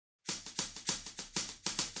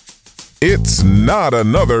It's not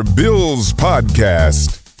another Bills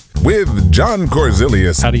podcast with John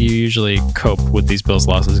Korzilius. How do you usually cope with these Bills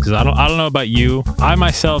losses? Because I don't know about you. I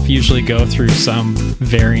myself usually go through some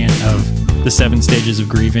variant of the 7 stages of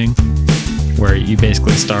grieving, where you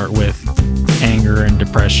basically start with anger and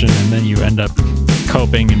depression, and then you end up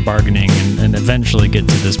coping and bargaining and eventually get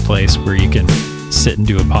to this place where you can sit and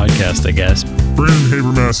do a podcast, I guess. Brandon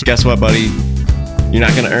Habermas. Guess what, buddy? You're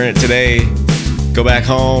not going to earn it today. Go back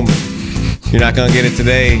home. You're not going to get it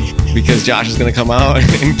today because Josh is going to come out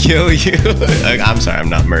and kill you. I'm sorry, I'm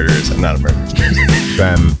not murderous. I'm not a murderous person.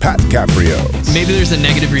 Then Pat Caprio. Maybe there's a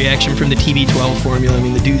negative reaction from the TB12 formula. I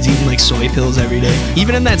mean, the dude's eating like soy pills every day.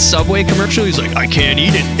 Even in that Subway commercial, he's like, I can't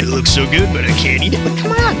eat it. It looks so good, but I can't eat it. Like,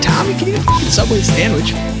 come on, Tom, you can eat a fucking Subway sandwich.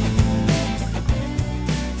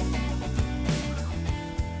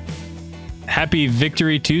 Happy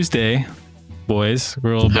Victory Tuesday, boys.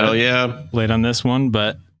 We're a little bit late on this one,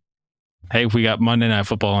 but hey, we got Monday Night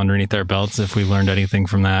Football underneath our belts if we learned anything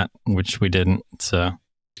from that, which we didn't. So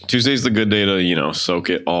Tuesday's the good day to, soak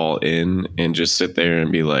it all in and just sit there and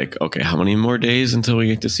be like, okay, how many more days until we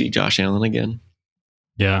get to see Josh Allen again?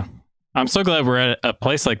 Yeah. I'm so glad we're at a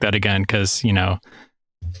place like that again because,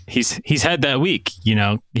 he's had that week. He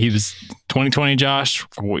was 2020 Josh.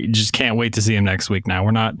 We just can't wait to see him next week now.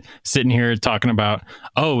 We're not sitting here talking about,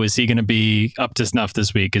 is he going to be up to snuff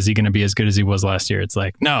this week? Is he going to be as good as he was last year? It's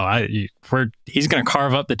like, no, he's going to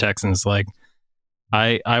carve up the Texans. Like,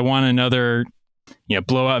 I want another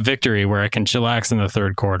blowout victory where I can chillax in the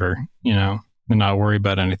third quarter, and not worry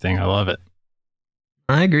about anything. I love it.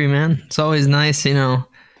 I agree, man. It's always nice,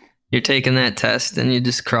 you're taking that test and you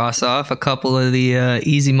just cross off a couple of the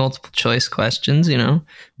easy multiple choice questions.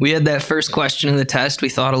 We had that first question of the test. We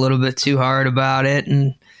thought a little bit too hard about it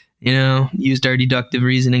and, used our deductive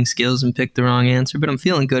reasoning skills and picked the wrong answer. But I'm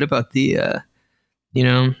feeling good about the,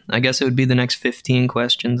 I guess it would be the next 15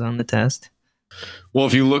 questions on the test. Well,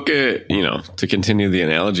 if you look at, to continue the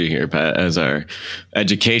analogy here, Pat, as our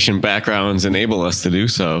education backgrounds enable us to do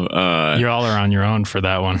so. You all are on your own for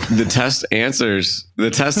that one. The test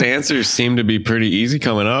answers seem to be pretty easy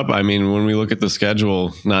coming up. I mean, when we look at the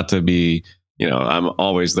schedule, not to be, I'm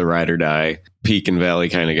always the ride or die, peak and valley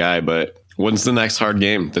kind of guy, but when's the next hard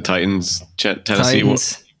game? The Titans, Tennessee.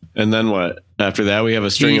 Titans. And then what? After that, we have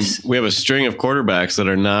a string of quarterbacks that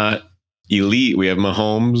are not elite. We have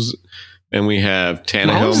Mahomes. And we have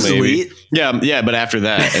Tannehill, Mahomes maybe. Elite. Yeah, but after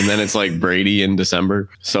that, and then it's like Brady in December.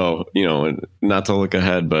 So, not to look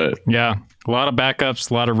ahead, but yeah, a lot of backups,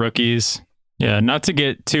 a lot of rookies. Yeah, not to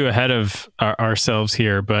get too ahead of ourselves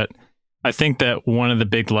here, but I think that one of the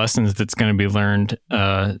big lessons that's going to be learned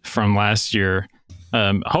from last year,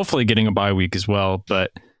 hopefully getting a bye week as well,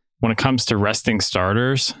 but when it comes to resting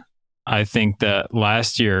starters, I think that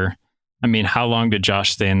last year, how long did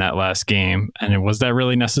Josh stay in that last game? And was that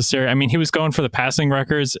really necessary? He was going for the passing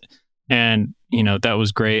records and, that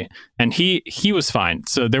was great. And he was fine.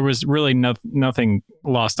 So there was really nothing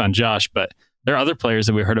lost on Josh, but there are other players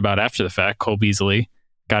that we heard about after the fact. Cole Beasley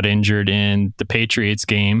got injured in the Patriots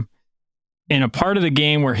game in a part of the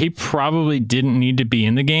game where he probably didn't need to be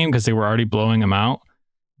in the game because they were already blowing him out.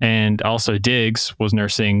 And also Diggs was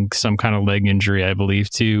nursing some kind of leg injury, I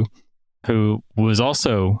believe, too, who was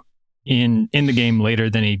also in the game later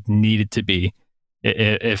than he needed to be,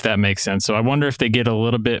 if that makes sense. So I wonder if they get a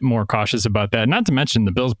little bit more cautious about that. Not to mention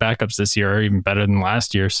the Bills' backups this year are even better than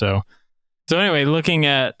last year. So anyway, looking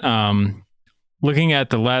at the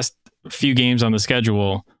last few games on the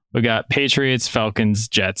schedule, we got Patriots, Falcons,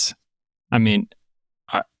 Jets. I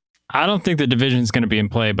don't think the division is going to be in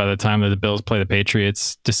play by the time that the Bills play the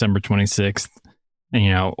Patriots December 26th.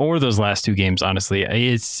 Or those last 2 games, honestly.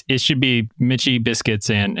 It should be Mitchie, Biscuits,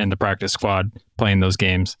 and the practice squad playing those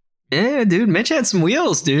games. Yeah, dude. Mitch had some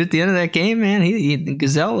wheels, dude. At the end of that game, man, he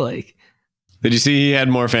gazelle-like. Did you see he had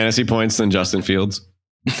more fantasy points than Justin Fields?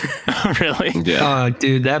 Really? Yeah. Oh,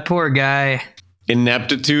 dude, that poor guy.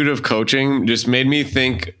 Ineptitude of coaching just made me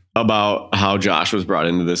think about how Josh was brought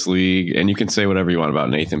into this league. And you can say whatever you want about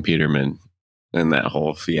Nathan Peterman and that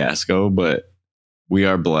whole fiasco, but we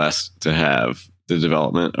are blessed to have the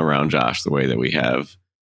development around Josh the way that we have,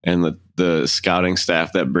 and the scouting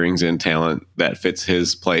staff that brings in talent that fits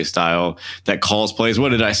his play style, that calls plays. What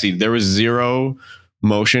did I see? There was 0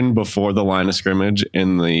 motion before the line of scrimmage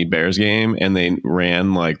in the Bears game, and they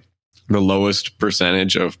ran like the lowest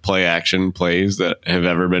percentage of play action plays that have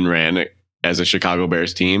ever been ran as a Chicago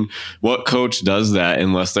Bears team. What coach does that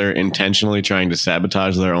unless they're intentionally trying to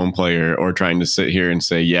sabotage their own player or trying to sit here and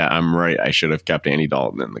say, yeah, I'm right, I should have kept Andy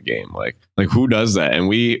Dalton in the game? Like who does that? And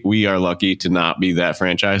we are lucky to not be that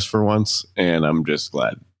franchise for once. And I'm just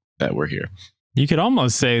glad that we're here. You could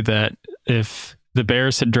almost say that if the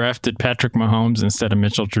Bears had drafted Patrick Mahomes instead of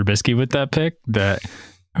Mitchell Trubisky with that pick, that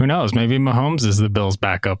who knows? Maybe Mahomes is the Bills'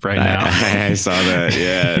 backup right now. I saw that.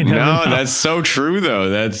 Yeah. No, that's so true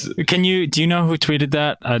though. Do you know who tweeted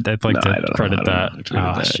that? I'd like to credit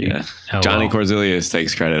that. Yeah. Johnny Corzilius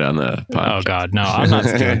takes credit on the podcast. Oh God, no, I'm not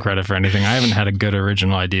stealing credit for anything. I haven't had a good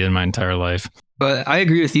original idea in my entire life. But I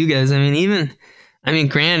agree with you guys.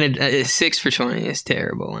 Granted, 6 for 20 is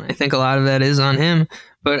terrible, and I think a lot of that is on him.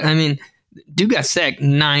 But dude got sacked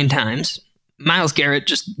 9 times. Myles Garrett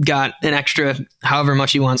just got an extra however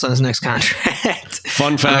much he wants on his next contract.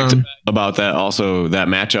 Fun fact about that also, that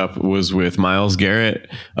matchup was with Myles Garrett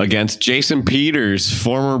against Jason Peters,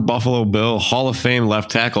 former Buffalo Bill Hall of Fame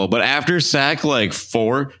left tackle. But after sack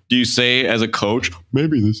 4, do you say as a coach,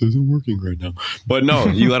 maybe this isn't working right now? But no,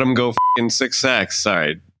 you let him go 6 sacks.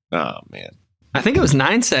 Sorry. Oh, man. I think it was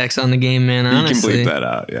 9 sacks on the game, man, honestly. You can bleep that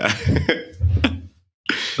out, yeah.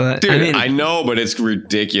 But dude, I know, but it's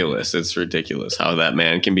ridiculous. It's ridiculous how that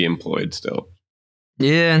man can be employed still.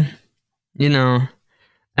 Yeah.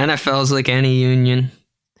 NFL's like any union.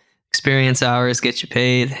 Experience hours get you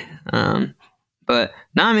paid. But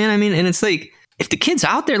nah, man, and it's like, if the kid's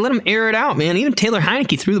out there, let him air it out, man. Even Taylor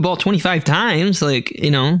Heineke threw the ball 25 times. I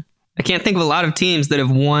can't think of a lot of teams that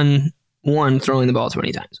have won throwing the ball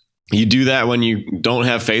 20 times. You do that when you don't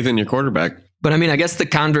have faith in your quarterback. But I guess the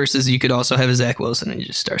converse is you could also have a Zach Wilson and he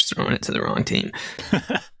just starts throwing it to the wrong team.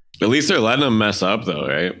 At least they're letting him mess up, though,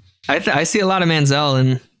 right? I see a lot of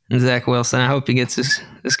Manziel in Zach Wilson. I hope he gets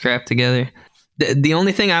his crap together. The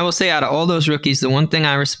only thing I will say out of all those rookies, the one thing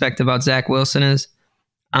I respect about Zach Wilson is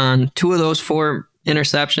on 2 of those 4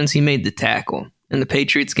 interceptions, he made the tackle in the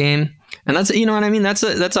Patriots game. And that's, you know what I mean? That's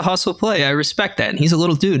a hustle play. I respect that. And he's a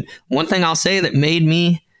little dude. One thing I'll say that made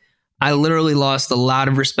me... I literally lost a lot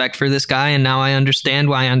of respect for this guy, and now I understand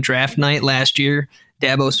why on draft night last year,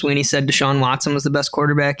 Dabo Swinney said Deshaun Watson was the best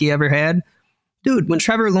quarterback he ever had. Dude, when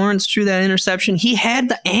Trevor Lawrence threw that interception, he had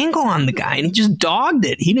the angle on the guy, and he just dogged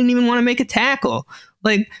it. He didn't even want to make a tackle.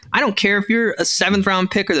 I don't care if you're a 7th-round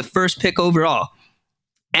pick or the 1st pick overall.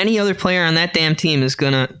 Any other player on that damn team is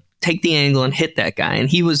going to take the angle and hit that guy, and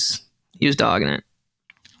he was dogging it.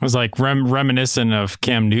 It was like reminiscent of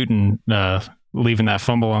Cam Newton leaving that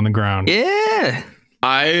fumble on the ground. Yeah.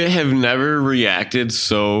 I have never reacted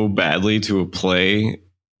so badly to a play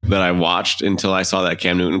that I watched until I saw that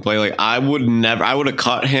Cam Newton play. I would have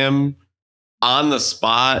cut him on the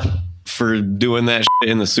spot for doing that shit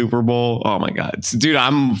in the Super Bowl. Oh my God. Dude,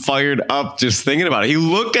 I'm fired up just thinking about it. He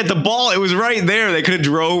looked at the ball. It was right there. They could have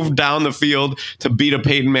drove down the field to beat a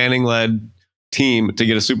Peyton Manning led team to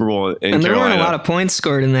get a Super Bowl in Carolina. And there weren't a lot of points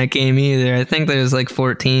scored in that game either. I think there was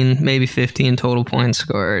 14, maybe 15 total points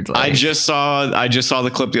scored. I just saw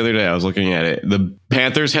the clip the other day. I was looking at it. The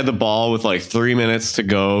Panthers had the ball with 3 minutes to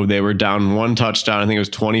go. They were down 1 touchdown. I think it was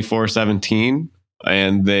 24-17.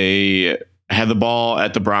 And they had the ball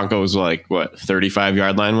at the Broncos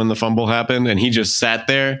 35-yard line when the fumble happened. And he just sat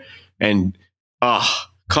there and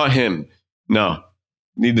cut him. No.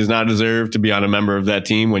 He does not deserve to be on a member of that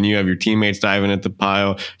team when you have your teammates diving at the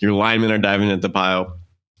pile, your linemen are diving at the pile.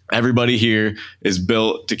 Everybody here is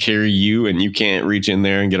built to carry you, and you can't reach in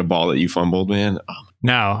there and get a ball that you fumbled, man. Oh.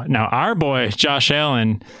 Now our boy Josh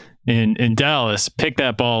Allen in Dallas picked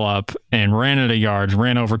that ball up and ran it a yard,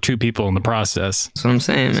 ran over 2 people in the process. That's what I'm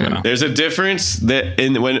saying, man. So. There's a difference that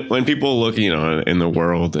when people look, in the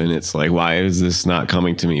world, and it's like, why is this not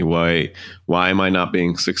coming to me? Why am I not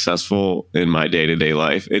being successful in my day-to-day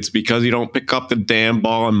life? It's because you don't pick up the damn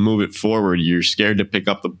ball and move it forward. You're scared to pick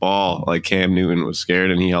up the ball, like Cam Newton was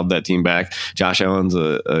scared, and he held that team back. Josh Allen's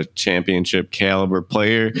a championship caliber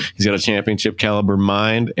player. He's got a championship caliber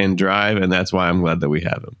mind and drive, and that's why I'm glad that we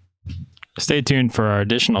have him. Stay tuned for our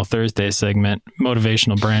additional Thursday segment,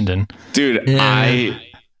 Motivational Brandon. Dude, yeah.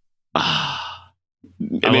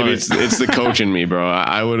 Maybe it's the coach in me, bro.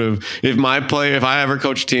 I would have, if I ever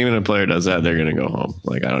coach a team and a player does that, they're going to go home.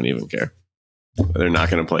 I don't even care. They're not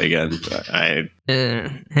going to play again.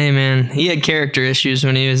 Hey, man, he had character issues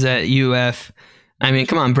when he was at UF.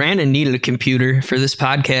 Come on, Brandon needed a computer for this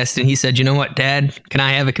podcast, and he said, you know what, Dad, can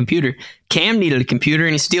I have a computer? Cam needed a computer,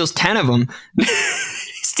 and he steals 10 of them.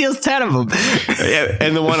 Steals 10 of them. Yeah,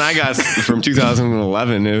 and the one I got from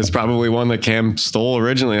 2011, it was probably one that Cam stole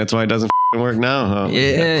originally. That's why it doesn't work now.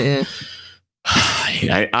 Yeah.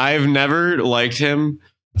 I've never liked him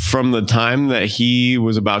from the time that he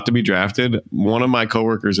was about to be drafted. One of my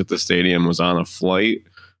coworkers at the stadium was on a flight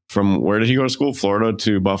from where did he go to school? Florida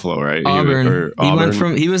to Buffalo, right?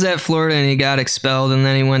 Auburn. He was at Florida and he got expelled, and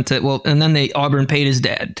then he went to and then Auburn paid his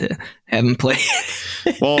dad to have him play.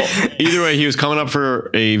 Well, either way, he was coming up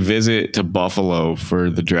for a visit to Buffalo for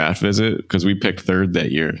the draft visit because we picked third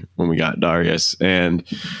that year when we got Darius. And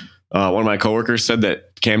one of my coworkers said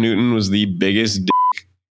that Cam Newton was the biggest dick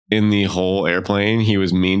in the whole airplane. He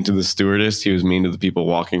was mean to the stewardess. He was mean to the people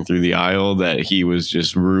walking through the aisle, that he was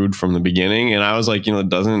just rude from the beginning. And I was like,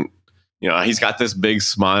 he's got this big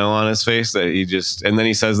smile on his face that and then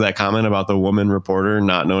he says that comment about the woman reporter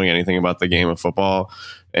not knowing anything about the game of football.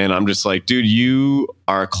 And I'm just like, dude, you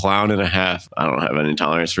are a clown and a half. I don't have any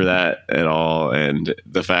tolerance for that at all. And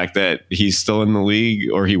the fact that he's still in the league,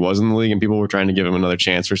 or he was in the league, and people were trying to give him another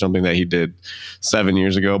chance for something that he did 7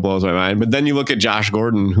 years ago blows my mind. But then you look at Josh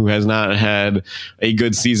Gordon, who has not had a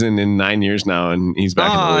good season in 9 years now, and he's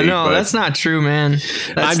back in the league. Oh, no, that's not true, man.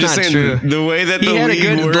 I'm just saying, true. The way that the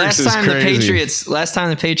league works is crazy. Last time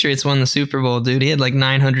the Patriots won the Super Bowl, dude, he had like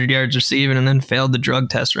 900 yards receiving and then failed the drug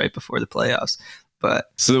test right before the playoffs.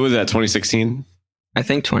 But so was that 2016? I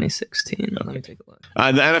think 2016. Okay. Let me take a look.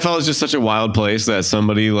 The NFL is just such a wild place that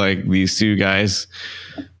somebody like these two guys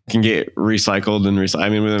can get recycled and I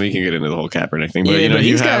mean, then we can get into the whole Kaepernick thing, but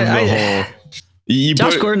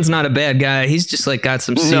Josh Gordon's not a bad guy. He's just like got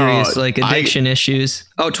some serious addiction issues.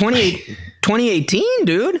 Oh, 2018,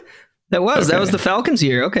 dude. That was the Falcons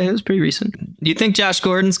year. Okay, it was pretty recent. Do you think Josh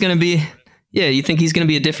Gordon's going to be? Yeah, you think he's going to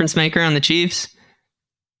be a difference maker on the Chiefs?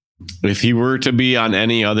 If he were to be on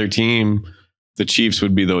any other team, the Chiefs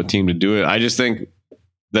would be the team to do it. I just think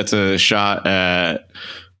that's a shot at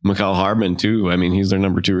Mecole Hardman too. I mean, he's their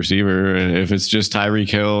number 2 receiver. And if it's just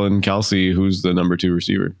Tyreek Hill and Kelsey, who's the number 2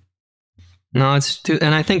 receiver? No, it's two.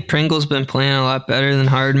 And I think Pringle's been playing a lot better than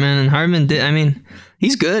Hardman. And Hardman did. I mean,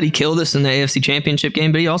 he's good. He killed us in the AFC Championship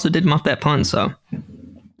game, but he also did him off that punt. So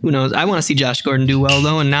who knows? I want to see Josh Gordon do well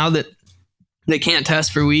though. And now that they can't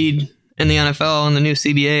test for weed in the NFL and the new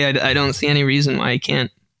CBA, I don't see any reason why he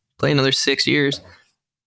can't play another 6 years.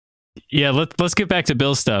 Yeah, let's get back to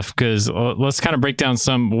Bills stuff, because let's kind of break down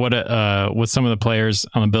what some of the players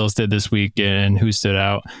on the Bills did this week and who stood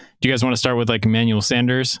out. Do you guys want to start with like Emmanuel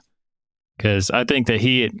Sanders? Because I think that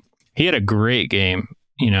he had a great game.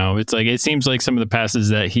 It's like it seems like some of the passes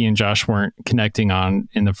that he and Josh weren't connecting on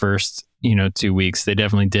in the first 2 weeks, they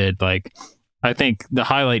definitely did. Like I think the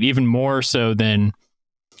highlight even more so than.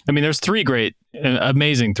 I mean, there's 3 great,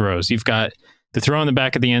 amazing throws. You've got the throw in the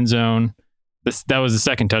back of the end zone. That was the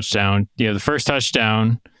second touchdown. The first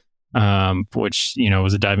touchdown, which,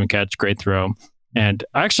 was a diving catch, great throw. And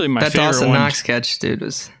actually my favorite Dawson one, Knox catch, dude,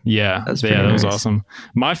 was... Yeah, that was awesome.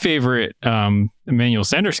 My favorite Emmanuel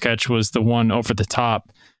Sanders catch was the one over the top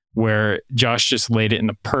where Josh just laid it in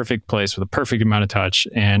the perfect place with a perfect amount of touch,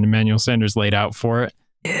 and Emmanuel Sanders laid out for it.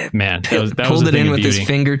 Yeah, man, that pulled it in with his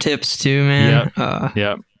fingertips too, man.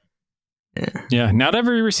 Yep. Yeah. Not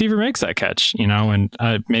every receiver makes that catch,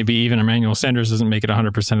 and maybe even Emmanuel Sanders doesn't make it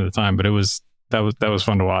 100% of the time, but that was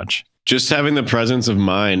fun to watch. Just having the presence of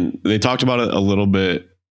mind. They talked about it a little bit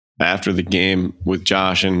after the game with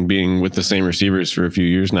Josh and being with the same receivers for a few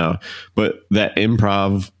years now, but that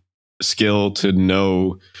improv skill to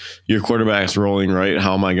know your quarterback's rolling right.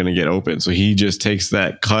 How am I going to get open? So he just takes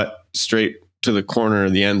that cut straight to the corner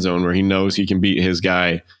of the end zone where he knows he can beat his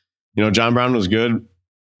guy. John Brown was good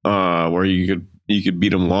where you could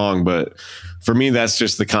beat him long, but for me, that's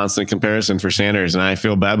just the constant comparison for Sanders. And I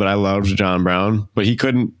feel bad, but I loved John Brown, but he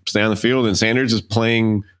couldn't stay on the field, and Sanders is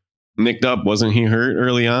playing nicked up. Wasn't he hurt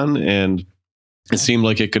early on? And it seemed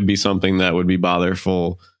like it could be something that would be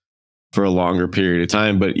botherful for a longer period of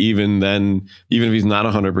time. But even then, even if he's not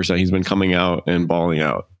 100%, he's been coming out and balling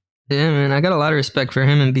out. Yeah, man, I got a lot of respect for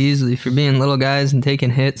him and Beasley for being little guys and taking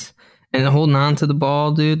hits and holding on to the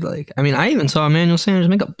ball, dude. Like, I mean, I even saw Emmanuel Sanders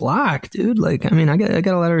make a block, dude. Like, I mean, I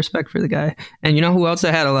got a lot of respect for the guy. And you know who else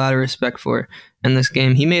I had a lot of respect for in this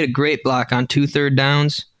game? He made a great block on 2 third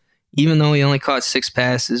downs, even though he only caught 6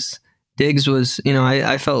 passes. Diggs was,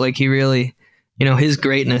 I felt like he really, his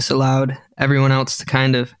greatness allowed everyone else to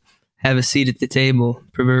kind of have a seat at the table,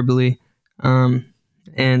 proverbially.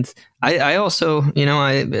 And I also, I'm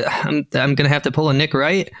going to have to pull a Nick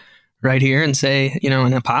Wright right here and say,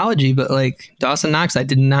 an apology, but like Dawson Knox, I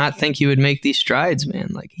did not think he would make these strides, man.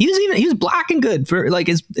 Like he was blocking good for like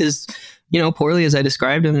as poorly as I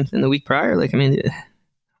described him in the week prior. Like, I mean,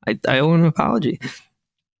 I owe him an apology.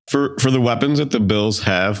 For the weapons that the Bills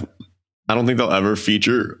have, I don't think they'll ever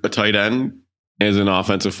feature a tight end as an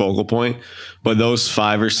offensive focal point, but those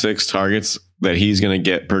 5 or 6 targets that he's going to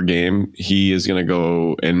get per game, he is going to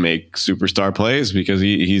go and make superstar plays because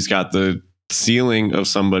he's got the ceiling of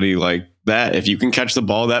somebody like that. If you can catch the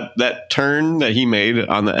ball, that turn that he made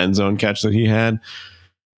on the end zone catch that he had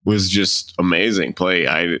was just amazing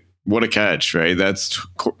play. What a catch, right? That's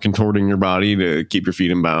contorting your body to keep your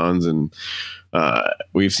feet in bounds. And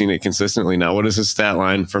we've seen it consistently now. What is his stat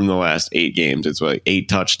line from the last 8 games? It's like 8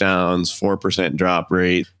 touchdowns, 4% drop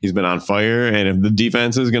rate. He's been on fire. And if the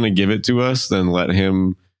defense is going to give it to us, then let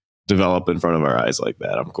him develop in front of our eyes like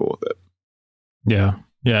that. I'm cool with it. Yeah.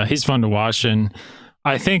 Yeah. He's fun to watch. And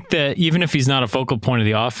I think that even if he's not a focal point of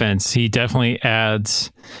the offense, he definitely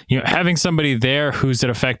adds, having somebody there who's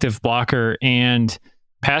an effective blocker and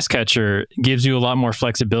pass catcher gives you a lot more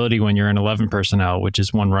flexibility when you're in 11 personnel, which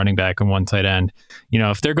is 1 running back and 1 tight end.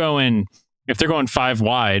 If they're going 5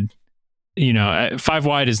 wide, 5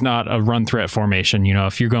 wide is not a run threat formation.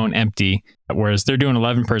 If you're going empty, whereas they're doing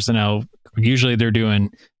 11 personnel, usually they're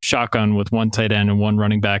doing shotgun with 1 tight end and 1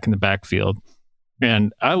 running back in the backfield.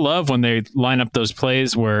 And I love when they line up those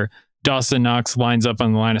plays where Dawson Knox lines up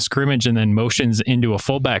on the line of scrimmage and then motions into a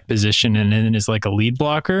fullback position and then is like a lead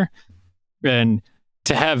blocker. And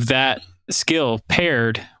to have that skill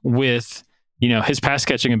paired with, his pass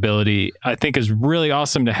catching ability, I think is really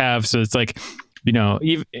awesome to have. So it's like,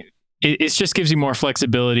 it just gives you more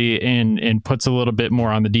flexibility and puts a little bit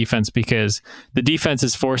more on the defense, because the defense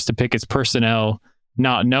is forced to pick its personnel,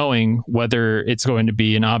 not knowing whether it's going to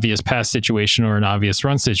be an obvious pass situation or an obvious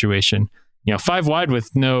run situation. 5 wide with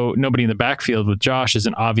nobody in the backfield with Josh is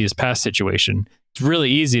an obvious pass situation. It's really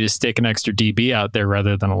easy to stick an extra DB out there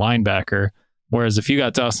rather than a linebacker. Whereas if you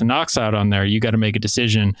got Dawson Knox out on there, you got to make a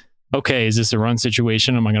decision. Okay, is this a run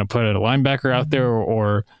situation? Am I going to put a linebacker out there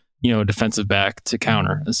or a defensive back to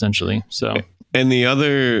counter, essentially? So, and the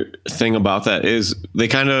other thing about that is they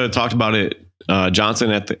kind of talked about it, Johnson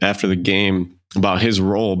after the game, about his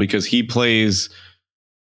role, because he plays.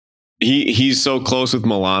 He's so close with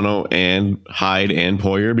Milano and Hyde and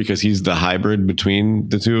Poyer because he's the hybrid between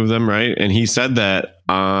the two of them, right? And he said that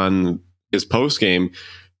on his post game,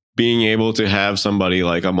 being able to have somebody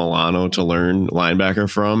like a Milano to learn linebacker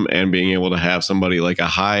from, and being able to have somebody like a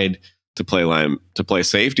Hyde to play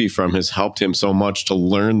safety from has helped him so much to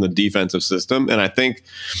learn the defensive system. And I think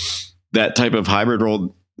that type of hybrid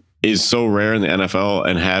role is so rare in the NFL,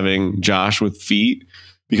 and having Josh with feet,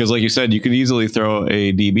 because like you said, you could easily throw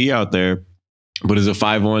a DB out there, but is a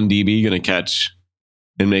 5'1" DB going to catch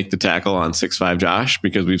and make the tackle on 6'5" Josh?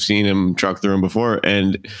 Because we've seen him truck through him before.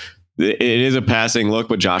 And it is a passing look,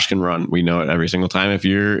 but Josh can run. We know it every single time. If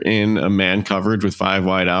you're in a man coverage with 5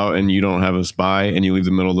 wide out and you don't have a spy and you leave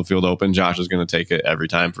the middle of the field open, Josh is going to take it every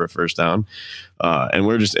time for a first down. And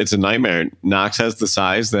it's a nightmare. Knox has the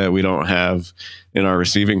size that we don't have in our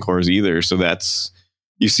receiving cores either. So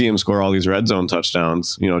you see him score all these red zone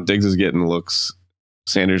touchdowns. Diggs is getting looks.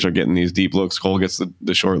 Sanders are getting these deep looks. Cole gets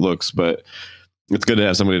the short looks, but it's good to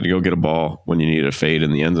have somebody to go get a ball when you need a fade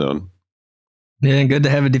in the end zone. Yeah, good to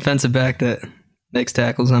have a defensive back that makes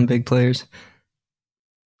tackles on big players.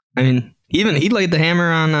 I mean, even he laid the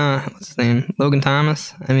hammer on, what's his name, Logan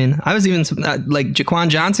Thomas. I mean, I was even, like, Jaquan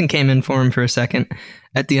Johnson came in for him for a second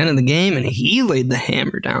at the end of the game, and he laid the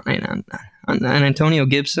hammer down on Antonio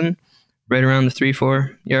Gibson right around the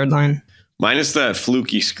 3-4 yard line. Minus that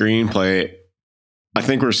fluky screenplay, I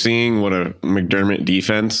think we're seeing what a McDermott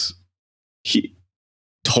defense, he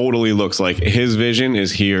totally looks like. His vision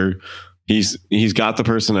is here. He's got the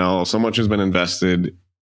personnel. So much has been invested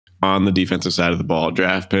on the defensive side of the ball.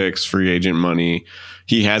 Draft picks, free agent money.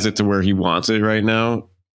 He has it to where he wants it right now.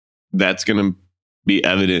 That's going to be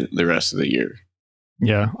evident the rest of the year.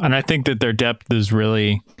 Yeah, and I think that their depth is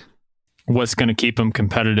really what's going to keep them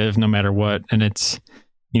competitive no matter what. And it's,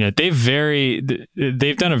 they've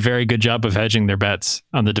done a very good job of hedging their bets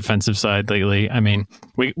on the defensive side lately. I mean,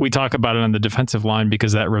 we talk about it on the defensive line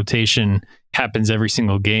because that rotation happens every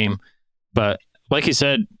single game. But like you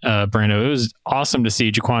said, Brando, it was awesome to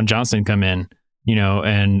see Jaquan Johnson come in,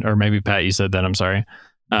 or maybe Pat, you said that, I'm sorry.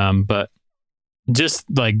 But just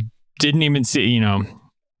like didn't even see,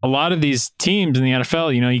 a lot of these teams in the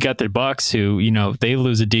NFL, you got the Bucs who, they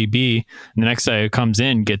lose a DB and the next guy who comes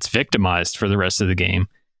in gets victimized for the rest of the game.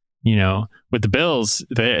 With the Bills,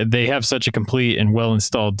 they have such a complete and well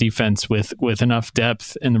installed defense with enough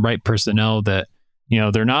depth and the right personnel that,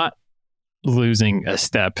 they're not losing a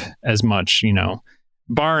step as much,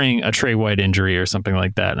 barring a Trey White injury or something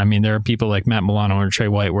like that. I mean, there are people like Matt Milano or Trey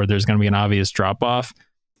White where there's going to be an obvious drop off,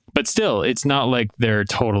 but still, it's not like they're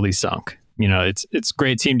totally sunk. It's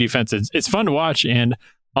great team defense. It's fun to watch, and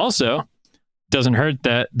also doesn't hurt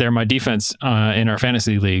that they're my defense in our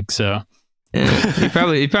fantasy league. So Yeah, he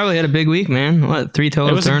probably had a big week, man. What, 3 total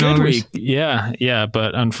It was turnovers? a good week. Yeah.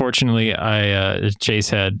 But unfortunately, Chase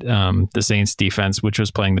had the Saints defense, which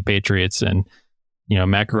was playing the Patriots, and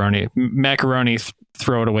macaroni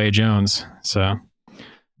throw it away Jones. So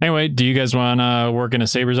anyway, do you guys want to work in a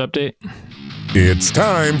Sabres update? It's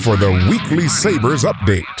time for the weekly Sabres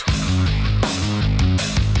update.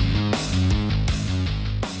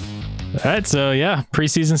 All right, so yeah,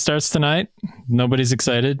 preseason starts tonight. Nobody's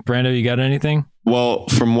excited. Brando, you got anything? Well,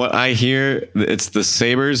 from what I hear, it's the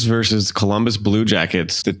Sabres versus Columbus Blue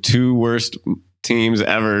Jackets, the 2 worst teams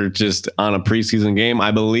ever just on a preseason game.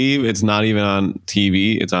 I believe it's not even on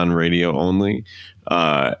TV. It's on radio only.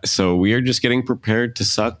 So we are just getting prepared to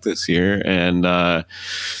suck this year, and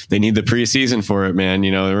they need the preseason for it, man.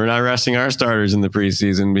 We're not resting our starters in the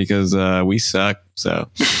preseason because we suck. So...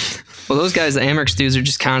 Well, those guys, the Amerks dudes, are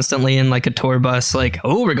just constantly in like a tour bus, like,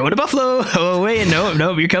 oh, we're going to Buffalo. Oh, wait,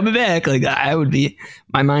 no, you're coming back. Like,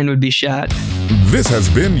 my mind would be shot. This has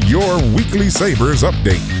been your weekly Sabres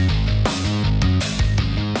update.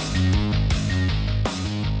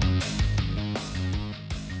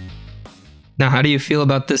 Now, how do you feel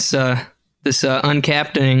about this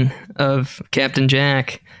uncaptaining of Captain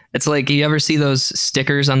Jack? It's like, you ever see those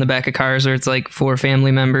stickers on the back of cars where it's like 4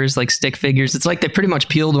 family members, like stick figures? It's like they pretty much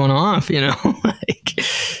peeled one off, All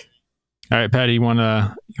right, Patty, you want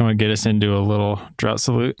to get us into a little drought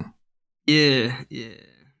salute? Yeah.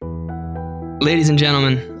 Ladies and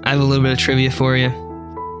gentlemen, I have a little bit of trivia for you.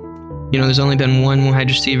 There's only been one wide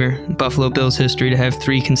receiver in Buffalo Bills history to have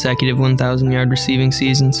 3 consecutive 1,000-yard receiving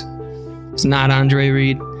seasons. It's not Andre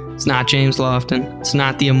Reed. It's not James Lofton. It's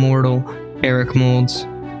not the immortal Eric Moulds.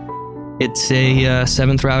 It's a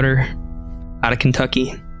 7th router out of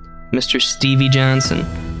Kentucky, Mr. Stevie Johnson.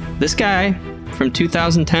 This guy, from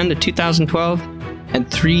 2010 to 2012,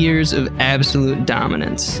 had 3 years of absolute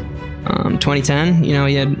dominance. 2010,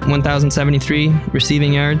 he had 1,073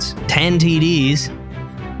 receiving yards, 10 TDs,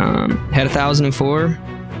 had 1,004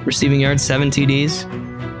 receiving yards, 7 TDs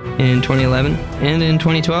in 2011. And in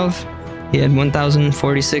 2012, he had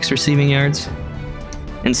 1,046 receiving yards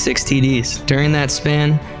and 6 TDs. During that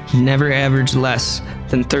span, he never averaged less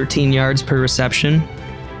than 13 yards per reception.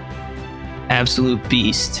 Absolute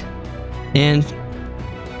beast. And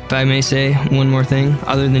if I may say one more thing,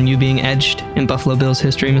 other than you being edged in Buffalo Bills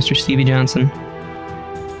history, Mr. Stevie Johnson,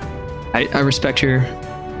 I respect your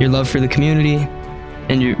love for the community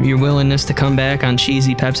and your willingness to come back on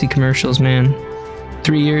cheesy Pepsi commercials, man.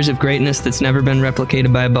 3 years of greatness that's never been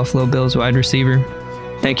replicated by a Buffalo Bills wide receiver.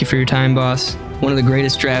 Thank you for your time, boss. One of the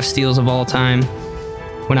greatest draft steals of all time.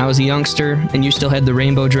 When I was a youngster and you still had the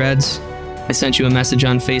rainbow dreads, I sent you a message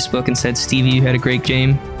on Facebook and said, Stevie, you had a great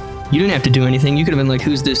game. You didn't have to do anything. You could have been like,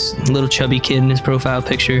 who's this little chubby kid in his profile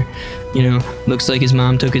picture? Looks like his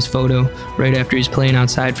mom took his photo right after he's playing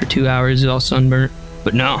outside for 2 hours, all sunburnt.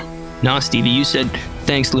 But no, Stevie, you said,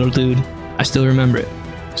 thanks, little dude. I still remember it.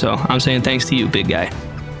 So I'm saying thanks to you, big guy.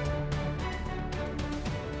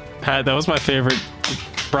 Pat, that was my favorite.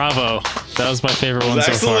 Bravo. That was my favorite one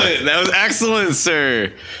so far. That was excellent,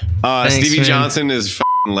 sir. Thanks, Stevie man. Johnson is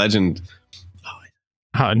f***ing legend.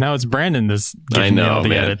 Oh, now it's Brandon that's giving me all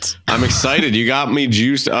the edits. I'm excited. You got me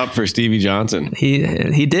juiced up for Stevie Johnson.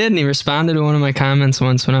 He did, and he responded to one of my comments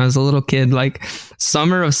once when I was a little kid, like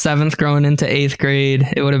summer of 7th growing into 8th grade.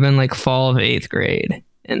 It would have been like fall of 8th grade.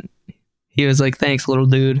 And he was like, thanks, little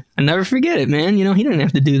dude. I never forget it, man. He didn't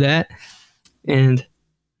have to do that. And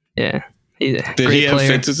yeah. Did he have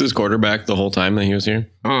Fitz as his quarterback the whole time that he was here?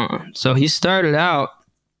 So he started out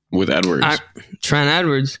with Edwards. Trent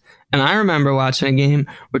Edwards. And I remember watching a game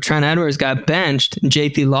where Trent Edwards got benched and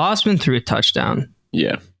JP Losman threw a touchdown.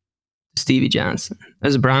 Yeah. Stevie Johnson. It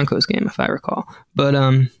was a Broncos game, if I recall. But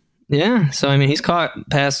yeah, so he's caught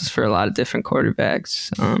passes for a lot of different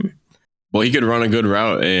quarterbacks. Well, he could run a good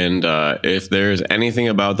route, and if there's anything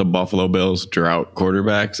about the Buffalo Bills drought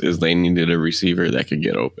quarterbacks is they needed a receiver that could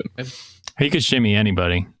get open. He could shimmy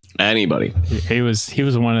anybody. He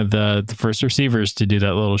was one of the first receivers to do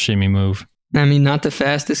that little shimmy move. Not the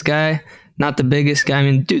fastest guy, not the biggest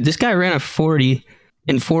guy. Dude, this guy ran a 40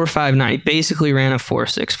 in 4.59. He basically ran a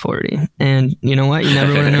 4.6 40. And you know what? You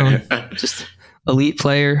never would have known. Just elite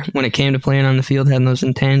player when it came to playing on the field, had those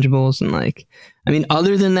intangibles. And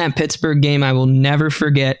other than that Pittsburgh game, I will never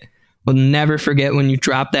forget when you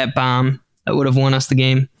dropped that bomb that would have won us the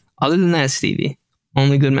game. Other than that, Stevie,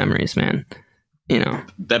 only good memories, man.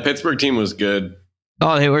 That Pittsburgh team was good.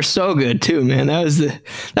 Oh, they were so good too, man. That was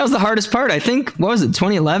the hardest part. I think, what was it,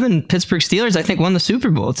 2011 Pittsburgh Steelers, I think, won the Super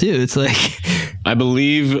Bowl too. It's like, I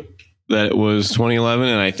believe that it was 2011,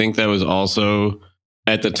 and I think that was also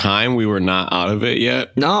at the time, we were not out of it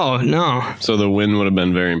yet. No. So the win would have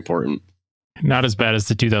been very important. Not as bad as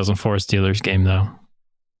the 2004 Steelers game, though.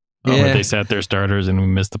 Yeah. Where they sat their starters and we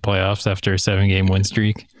missed the playoffs after a 7-game win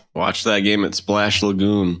streak. Watch that game at Splash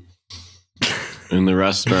Lagoon in the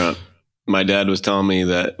restaurant. My dad was telling me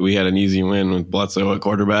that we had an easy win with Bledsoe at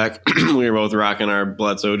quarterback. We were both rocking our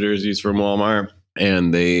Bledsoe jerseys from Walmart,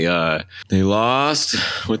 and they lost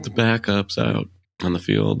with the backups out on the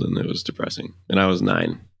field, and it was depressing. And I was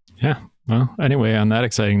 9. Yeah. Well, anyway, on that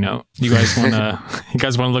exciting note, you guys want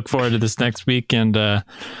to look forward to this next week and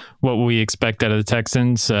what we expect out of the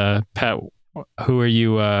Texans. Pat, who are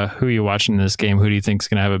you watching in this game? Who do you think is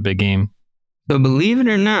going to have a big game? So believe it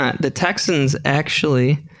or not, the Texans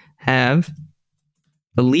actually have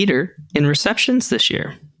the leader in receptions this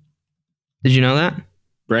year. Did you know that?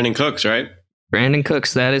 Brandon Cooks, right? Brandon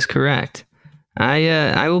Cooks, that is correct.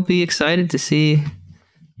 I will be excited to see,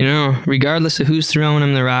 regardless of who's throwing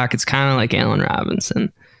him the rock, it's kind of like Allen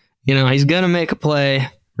Robinson. He's going to make a play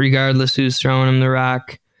regardless who's throwing him the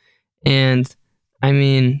rock. And, I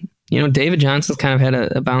mean, David Johnson's kind of had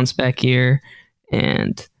a bounce back year.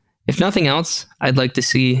 And if nothing else, I'd like to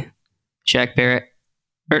see Shaq Barrett.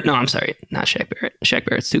 No, I'm sorry, not Shaq Barrett. Shaq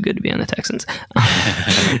Barrett's too good to be on the Texans.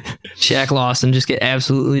 Shaq Lawson just get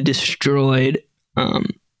absolutely destroyed. I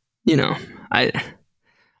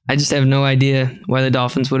just have no idea why the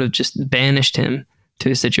Dolphins would have just banished him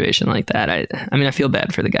to a situation like that. I feel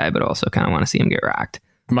bad for the guy, but also kind of want to see him get rocked.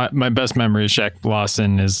 My best memory of Shaq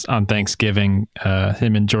Lawson is on Thanksgiving,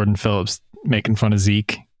 him and Jordan Phillips making fun of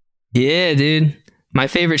Zeke. Yeah, dude. My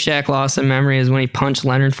favorite Shaq Lawson memory is when he punched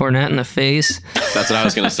Leonard Fournette in the face. That's what I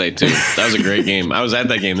was going to say, too. That was a great game. I was at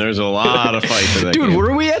that game. There was a lot of fights in that game. Dude,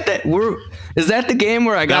 were we at that? Is that the game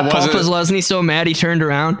where I got Paul Posluszny so mad he turned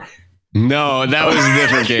around? No, that was a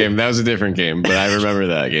different game. That was a different game, but I remember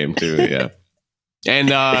that game, too, yeah. And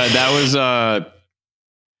that was... that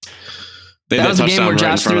was the game where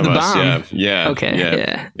Josh threw the bomb. Yeah.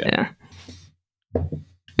 Okay, yeah.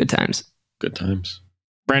 Good times. Good times.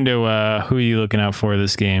 Brando, who are you looking out for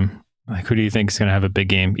this game? Like, who do you think is going to have a big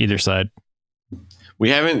game, either side? We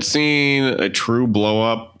haven't seen a true blow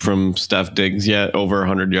up from Steph Diggs yet, over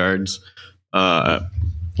 100 yards.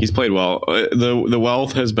 He's played well. The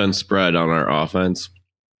wealth has been spread on our offense.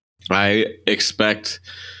 I expect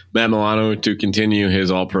Matt Milano to continue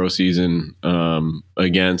his all-pro season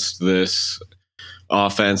against this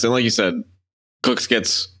offense. And like you said, Cooks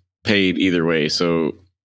gets paid either way, so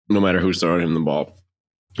no matter who's throwing him the ball.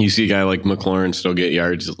 You see a guy like McLaurin still get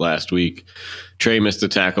yards last week. Trey missed a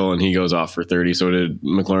tackle, and he goes off for 30. So did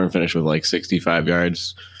McLaurin finish with like 65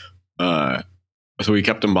 yards. So we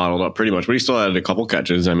kept him bottled up pretty much. But he still had a couple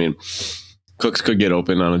catches. I mean, Cooks could get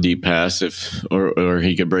open on a deep pass or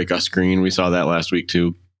he could break a screen. We saw that last week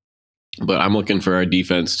too. But I'm looking for our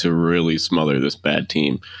defense to really smother this bad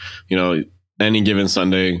team. Any given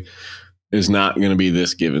Sunday is not going to be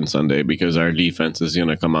this given Sunday because our defense is going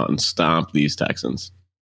to come out and stomp these Texans.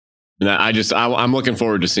 And I'm looking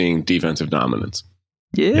forward to seeing defensive dominance.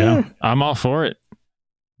 Yeah, I'm all for it.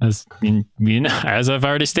 As I've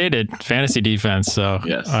already stated, fantasy defense. So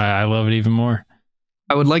yes. I love it even more.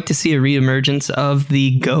 I would like to see a reemergence of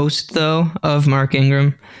the ghost, though, of Mark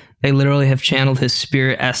Ingram. They literally have channeled his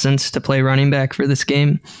spirit essence to play running back for this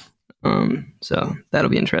game. So that'll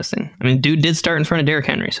be interesting. I mean, dude did start in front of Derrick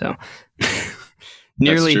Henry, so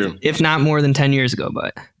nearly, if not more than 10 years ago,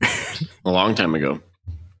 but a long time ago.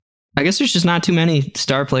 I guess there's just not too many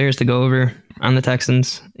star players to go over on the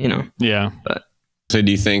Texans, Yeah. But so do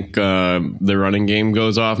you think the running game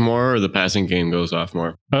goes off more or the passing game goes off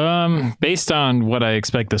more? Based on what I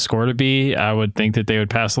expect the score to be, I would think that they would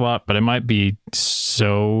pass a lot, but it might be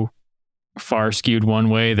so far skewed one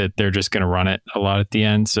way that they're just going to run it a lot at the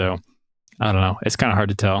end. So I don't know. It's kind of hard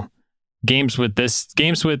to tell. Games with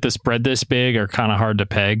the spread this big are kind of hard to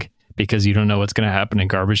peg because you don't know what's going to happen in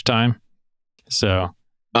garbage time. So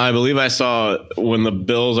I believe I saw when the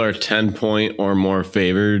Bills are 10-point or more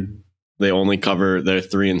favored, they only cover their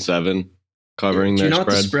 3-7 covering their spread. Do you know what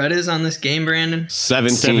the spread is on this game, Brandon?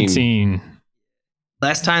 17.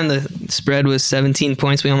 Last time the spread was 17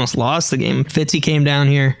 points, we almost lost the game. Fitzy came down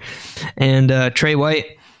here, and Trey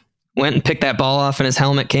White went and picked that ball off, and his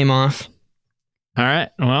helmet came off. All right.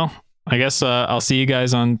 Well, I guess I'll see you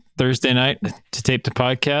guys on Thursday night to tape the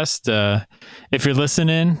podcast. If you're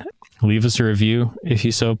listening, leave us a review if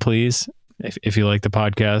you so please. If you like the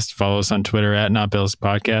podcast, follow us on Twitter at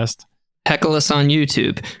NotBillsPodcast. Heckle us on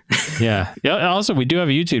YouTube. Yeah. Also, we do have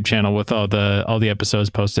a YouTube channel with all the episodes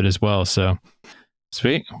posted as well. So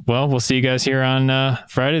sweet. Well, we'll see you guys here on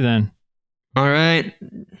Friday then. All right.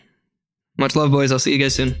 Much love, boys. I'll see you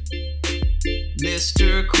guys soon.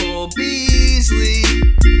 Mr. Cole Beasley,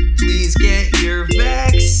 please get your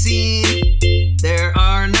vaccine. There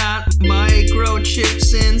are not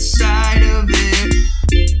microchips inside of it.